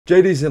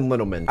Ladies and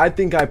gentlemen, I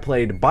think I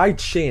played by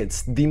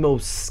chance the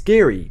most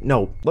scary,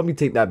 no, let me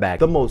take that back,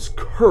 the most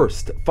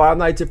cursed Five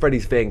Nights at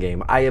Freddy's fan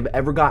game I have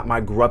ever got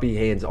my grubby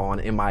hands on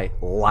in my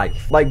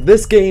life. Like,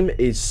 this game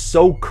is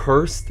so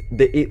cursed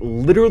that it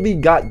literally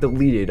got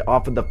deleted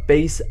off of the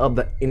face of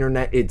the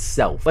internet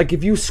itself. Like,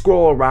 if you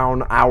scroll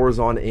around hours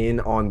on end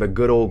on the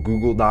good old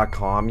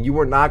google.com, you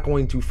are not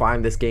going to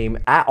find this game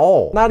at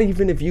all. Not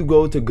even if you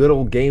go to good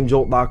old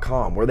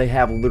gamejolt.com, where they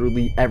have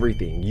literally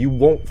everything. You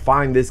won't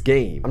find this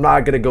game. I'm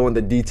not gonna go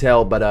into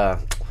detail, but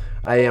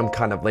I am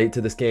kind of late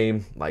to this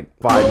game, like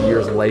 5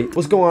 years late.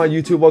 What's going on,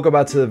 YouTube? Welcome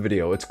back to the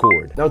video. It's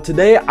Cord. Now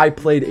today I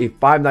played a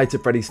Five Nights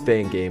at Freddy's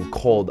fan game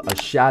called A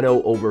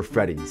Shadow Over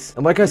Freddy's,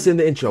 and like I said in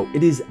the intro,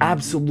 it is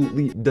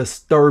absolutely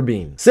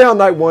disturbing. Say on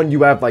night one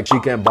you have like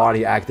Chica and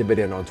Bonnie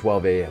activated on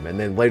 12 a.m. and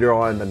then later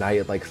on in the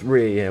night at like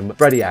 3 a.m.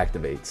 Freddy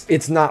activates.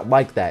 It's not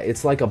like that.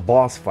 It's like a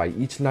boss fight.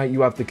 Each night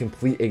you have to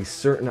complete a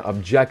certain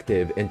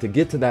objective, and to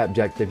get to that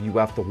objective you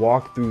have to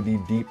walk through the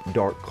deep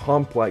dark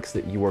complex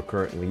that you are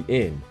currently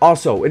in.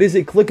 Also, it is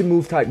a click and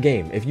move type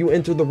game. If you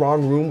enter the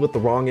wrong room with the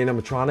wrong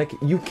animatronic,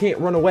 you can't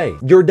run away.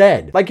 You're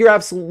dead. Like, you're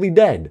absolutely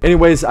dead.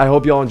 Anyways, I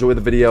hope y'all enjoy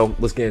the video.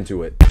 Let's get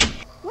into it.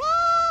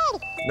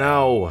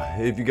 Now,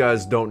 if you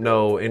guys don't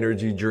know,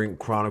 Energy Drink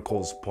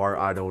Chronicles part,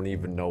 I don't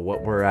even know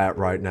what we're at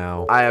right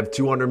now. I have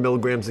 200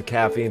 milligrams of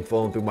caffeine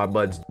flowing through my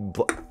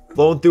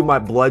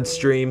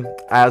bloodstream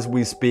as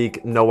we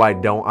speak. No, I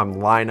don't. I'm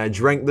lying. I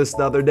drank this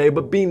the other day,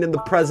 but being in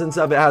the presence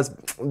of it has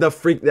the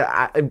freak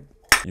that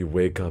You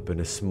wake up in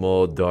a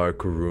small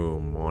dark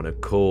room on a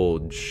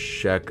cold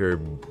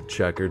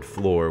checkered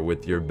floor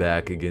with your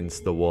back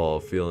against the wall,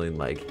 feeling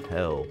like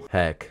hell.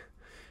 Heck.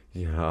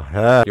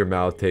 Yeah. Your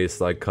mouth tastes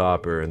like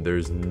copper and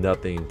there's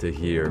nothing to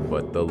hear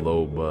but the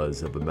low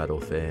buzz of a metal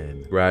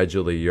fan.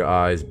 Gradually, your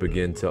eyes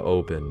begin to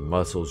open,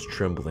 muscles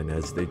trembling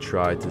as they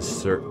try to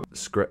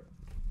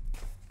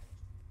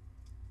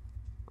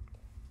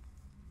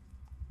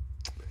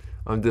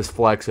I'm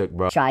dyslexic,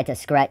 bro. Try to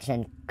stretch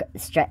and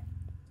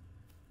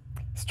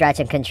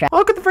contract.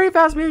 Welcome to Very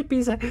Fast Meat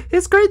Pizza.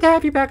 It's great to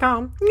have you back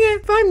home. Yeah,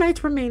 5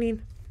 nights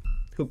remaining.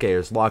 Who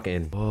cares? Lock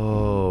in.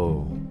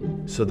 Oh.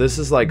 So this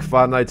is like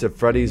Five Nights at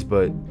Freddy's,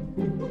 but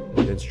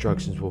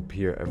instructions will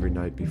appear every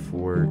night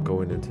before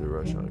going into the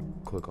restaurant.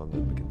 Click on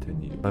them to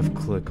continue. Left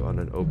click on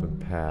an open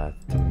path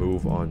to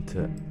move on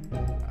to...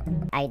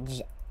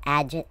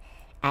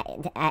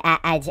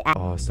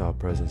 Hostile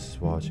presence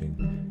is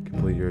watching.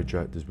 Complete your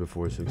objectives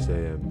before 6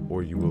 a.m.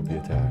 or you will be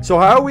attacked. So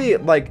how we,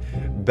 like,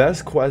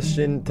 best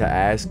question to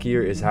ask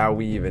here is how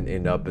we even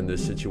end up in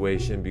this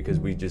situation, because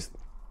we just...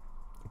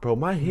 Bro,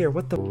 my hair,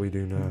 what do we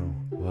do now?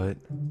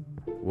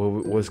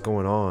 What's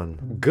going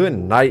on? Good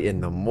night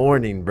in the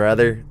morning,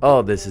 brother.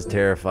 Oh, this is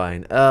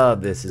terrifying. Oh,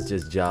 this is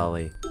just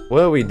jolly. What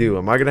do we do?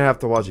 Am I gonna have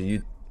to watch a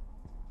YouTube...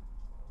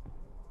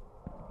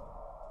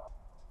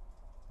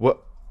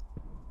 What?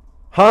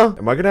 Huh?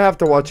 Am I gonna have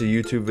to watch a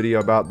YouTube video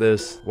about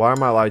this? Why are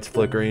my lights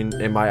flickering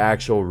in my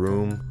actual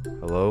room?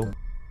 Hello?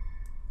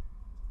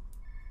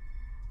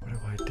 What do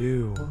I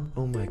do?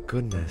 Oh my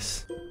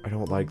goodness. I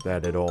don't like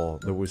that at all.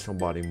 There was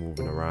somebody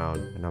moving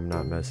around, and I'm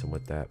not messing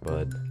with that,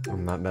 bud.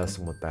 I'm not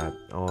messing with that.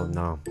 Oh,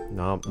 no.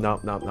 No.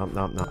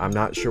 I'm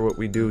not sure what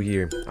we do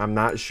here. I'm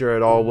not sure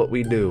at all what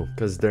we do,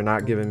 because they're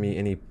not giving me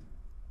any...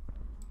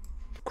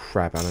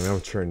 Crap, I don't know.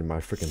 I'm turning my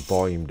freaking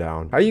volume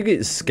down. How you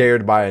get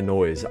scared by a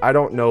noise? I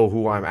don't know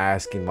who I'm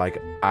asking.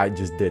 Like, I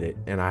just did it,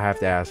 and I have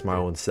to ask my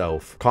own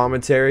self.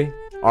 Commentary,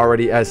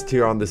 already S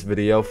tier on this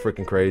video.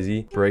 Freaking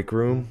crazy. Break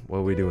room, what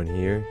are we doing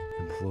here?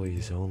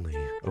 Employees only.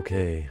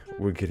 Okay,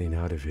 we're getting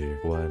out of here.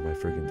 Why am I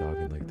freaking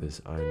talking like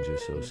this? I'm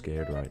just so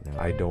scared right now.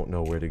 I don't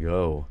know where to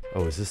go.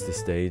 Oh, is this the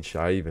stage? Should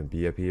I even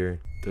be up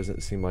here?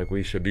 Doesn't seem like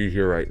we should be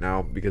here right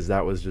now, because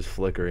that was just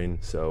flickering.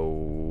 So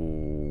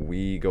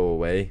we go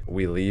away,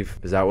 we leave.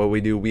 Is that what we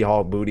do? We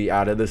haul booty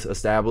out of this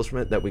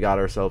establishment that we got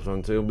ourselves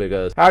into,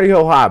 because howdy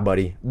ho hi,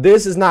 buddy.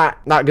 This is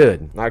not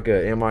good. Not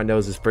good. And my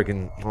nose is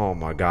freaking, oh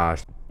my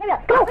gosh.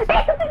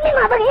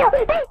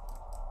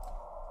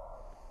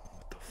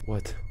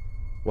 What?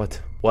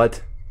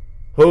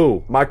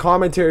 Who? My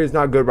commentary is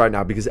not good right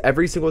now, because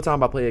every single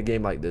time I play a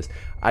game like this,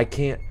 I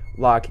can't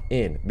lock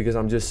in, because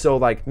I'm just so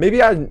like,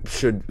 maybe I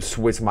should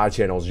switch my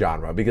channel's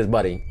genre, because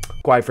buddy,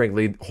 quite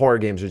frankly, horror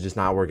games are just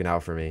not working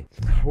out for me.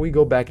 How do we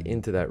go back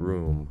into that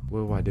room?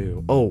 What do I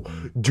do? Oh,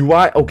 do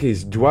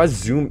I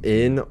zoom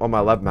in on my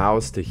left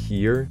mouse to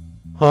here?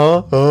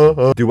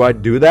 Huh? Do I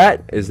do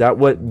that? Is that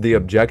what the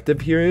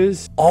objective here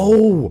is?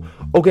 Oh,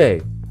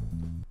 okay.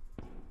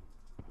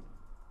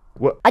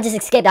 What? I just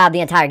escaped out of the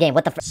entire game.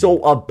 What the f—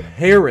 So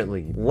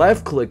apparently,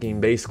 left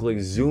clicking basically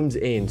zooms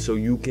in so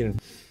you can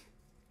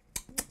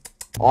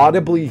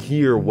audibly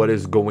hear what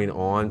is going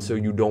on, so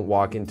you don't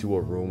walk into a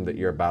room that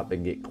you're about to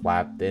get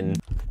clapped in.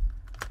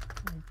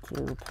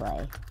 To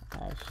play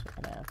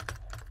Shadow.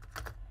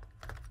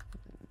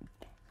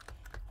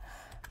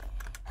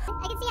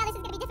 I can see how this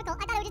is gonna be difficult.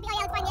 I thought it would just be, oh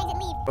yeah, let's find the exit and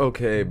leave.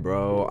 Okay,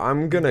 bro,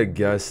 I'm gonna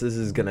guess this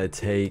is gonna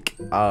take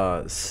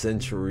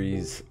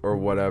centuries or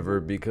whatever,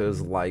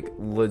 because like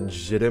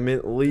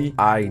legitimately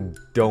I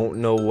don't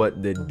know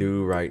what to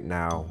do right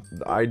now.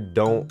 I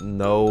don't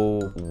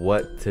know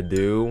what to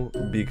do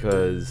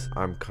because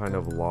I'm kind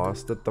of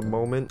lost at the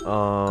moment.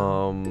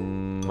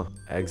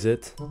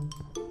 Exit.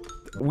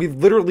 We've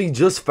literally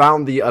just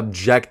found the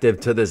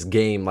objective to this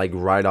game, like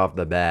right off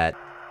the bat.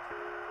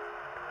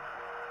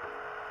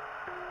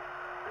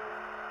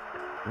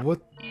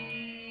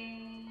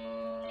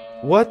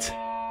 What?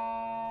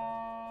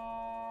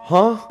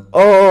 Huh?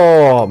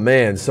 Oh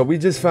man, so we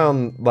just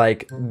found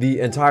like the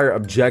entire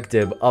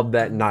objective of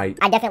that night.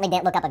 I definitely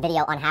didn't look up a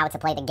video on how to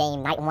play the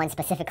game night 1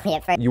 specifically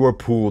at first. You were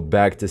pulled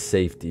back to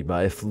safety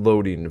by a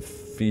floating,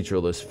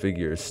 featureless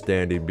figure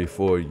standing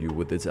before you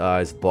with its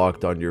eyes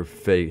blocked on your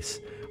face,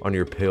 on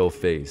your pale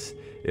face.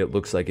 It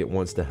looks like it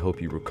wants to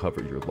help you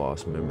recover your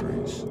lost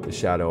memories. The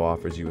shadow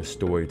offers you a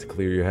story to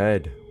clear your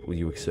head. Will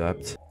you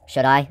accept?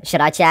 Should I?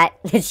 Should I chat?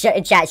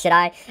 Chat, should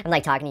I? I'm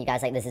like talking to you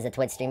guys like this is a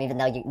Twitch stream, even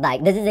though you,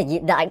 like, this is a,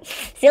 like,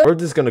 we're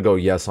just gonna go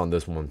yes on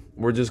this one.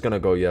 We're just gonna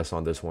go yes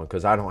on this one,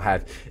 because I don't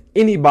have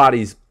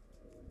anybody's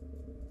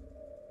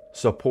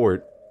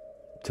support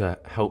to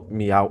help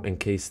me out in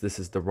case this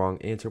is the wrong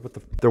answer. What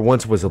the There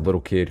once was a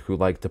little kid who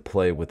liked to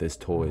play with his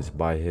toys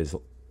by his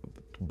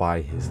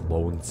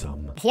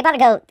lonesome. Is he about to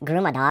go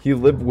groom a dog? He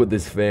lived with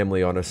his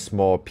family on a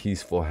small,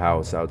 peaceful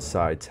house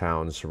outside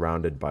town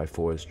surrounded by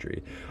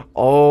forestry.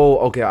 Oh,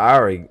 okay,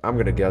 I'm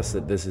gonna guess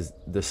that this is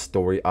the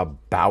story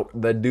about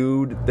the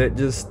dude that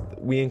just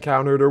we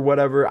encountered or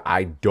whatever.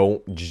 I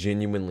don't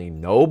genuinely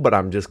know, but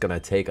I'm just gonna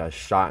take a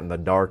shot in the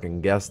dark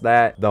and guess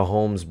that. The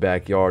home's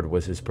backyard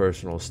was his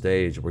personal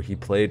stage where he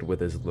played with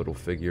his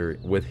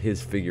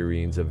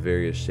figurines of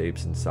various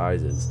shapes and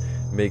sizes,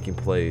 making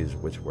plays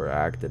which were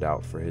acted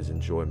out for his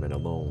enjoyment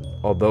alone.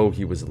 Although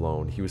he was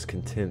alone, he was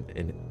content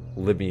in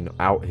living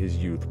out his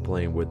youth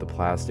playing with the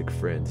plastic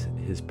friends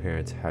his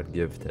parents had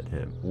gifted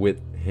him.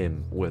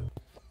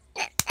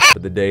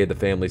 But the day the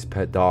family's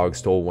pet dog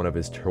stole one of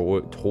his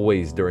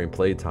toys during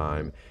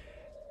playtime,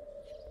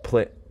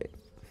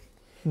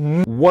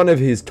 one of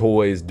his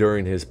toys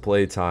during his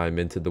playtime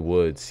into the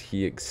woods,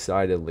 he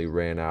excitedly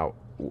ran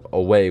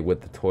away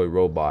with the toy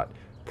robot,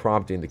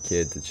 prompting the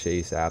kid to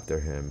chase after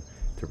him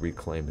to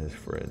reclaim his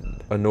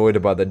friend. Annoyed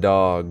by the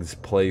dog's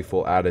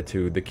playful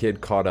attitude, the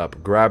kid caught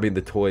up. Grabbing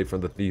the toy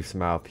from the thief's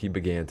mouth, he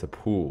began to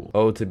pull.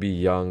 Oh, to be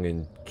young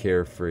and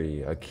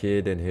carefree, a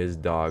kid and his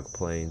dog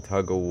playing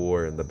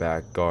tug-of-war in the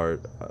back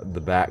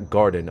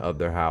garden of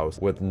their house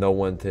with no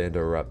one to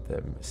interrupt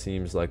them.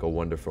 Seems like a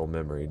wonderful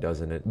memory,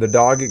 doesn't it? The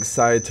dog,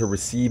 excited to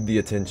receive the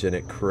attention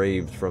it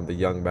craved from the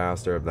young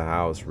master of the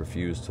house,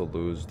 refused to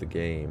lose the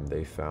game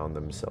they found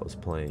themselves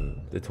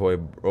playing. The toy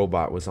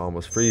robot was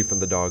almost free from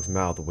the dog's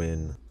mouth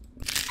when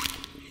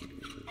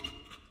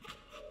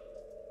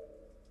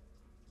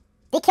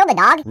They killed the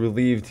dog?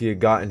 relieved he had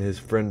gotten his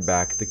friend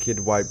back, the kid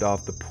wiped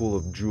off the pool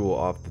of drool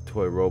off the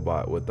toy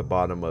robot with the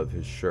bottom of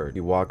his shirt. He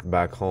walked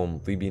back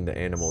home, leaving the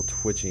animal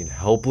twitching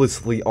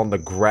helplessly on the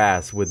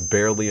grass with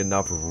barely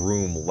enough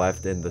room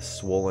left in the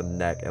swollen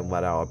neck, and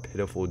let out a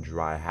pitiful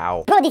dry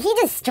howl. Bro, did he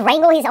just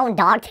strangle his own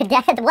dog to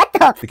death? What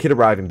the? The kid,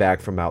 arriving back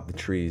from out the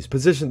trees,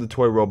 positioned the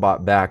toy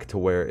robot back to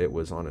where it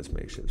was on its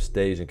makeshift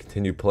stage and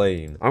continued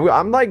playing.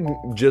 I'm like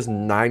just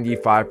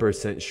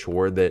 95%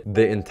 sure that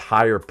the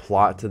entire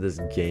plot to this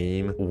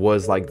game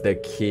was like the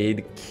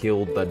kid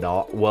killed the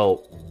dog.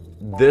 Well,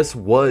 this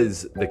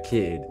was the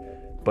kid,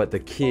 but the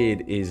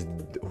kid is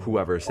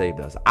whoever saved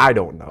us. I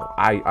don't know.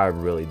 I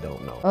really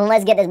don't know. Well,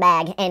 let's get this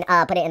bag and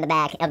put it in the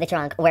back of the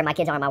trunk where my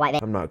kids are in my white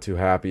van. I'm not too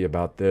happy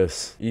about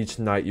this. Each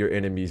night your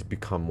enemies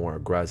become more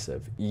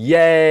aggressive.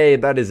 Yay,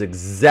 that is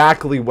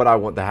exactly what I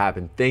want to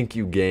happen. Thank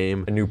you,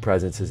 game. A new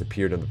presence has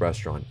appeared in the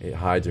restaurant. It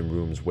hides in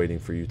rooms waiting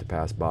for you to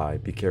pass by.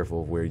 Be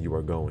careful of where you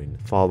are going.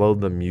 Follow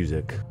the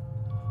music.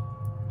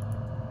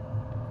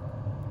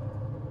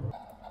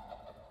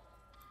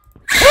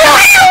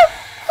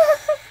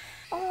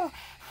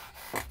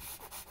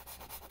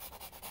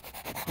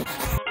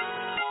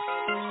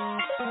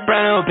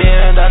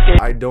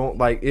 I don't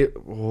like it.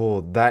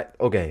 Oh, that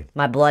okay.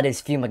 My blood is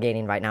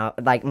fumigating right now.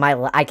 Like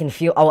I can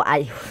feel.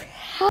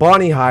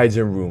 Bonnie hides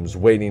in rooms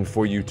waiting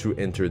for you to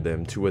enter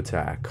them to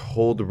attack.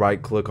 Hold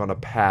right click on a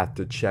path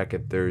to check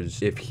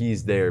if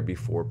he's there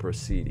before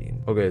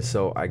proceeding. Okay,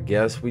 so I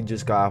guess we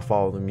just gotta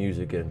follow the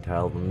music and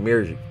tell the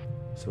music.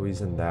 So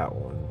he's in that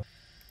one.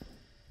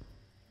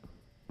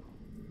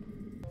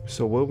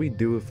 So what we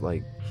do if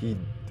like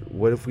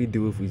what if we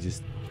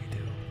just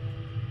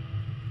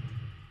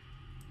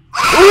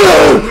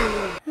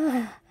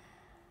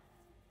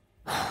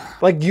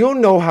like, you don't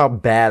know how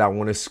bad I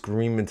want to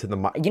scream into the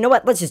mic. You know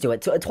what? Let's just do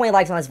it. 20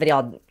 likes on this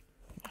video.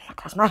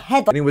 gosh, my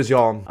head. Anyways,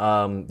 y'all,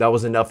 that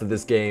was enough of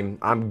this game.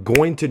 I'm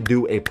going to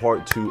do a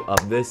part 2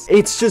 of this.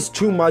 It's just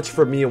too much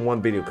for me in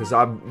one video because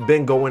I've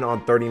been going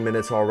on 30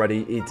 minutes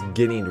already. It's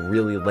getting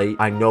really late.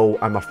 I know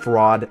I'm a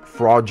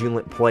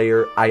fraudulent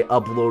player. I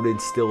uploaded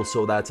still,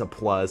 so that's a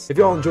plus. If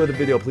y'all enjoyed the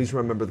video, please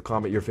remember to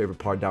comment your favorite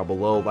part down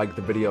below. Like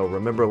the video.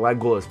 Remember, like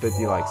goal is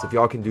 50 likes. If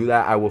y'all can do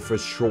that, I will for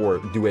sure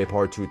do a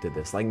part 2 to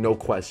this. Like, no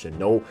question.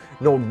 No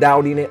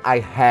doubting it. I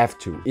have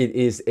to. It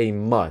is a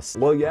must.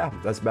 Well, yeah,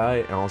 that's about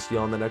it. And I'll see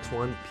you on the next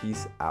one.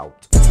 Peace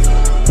out.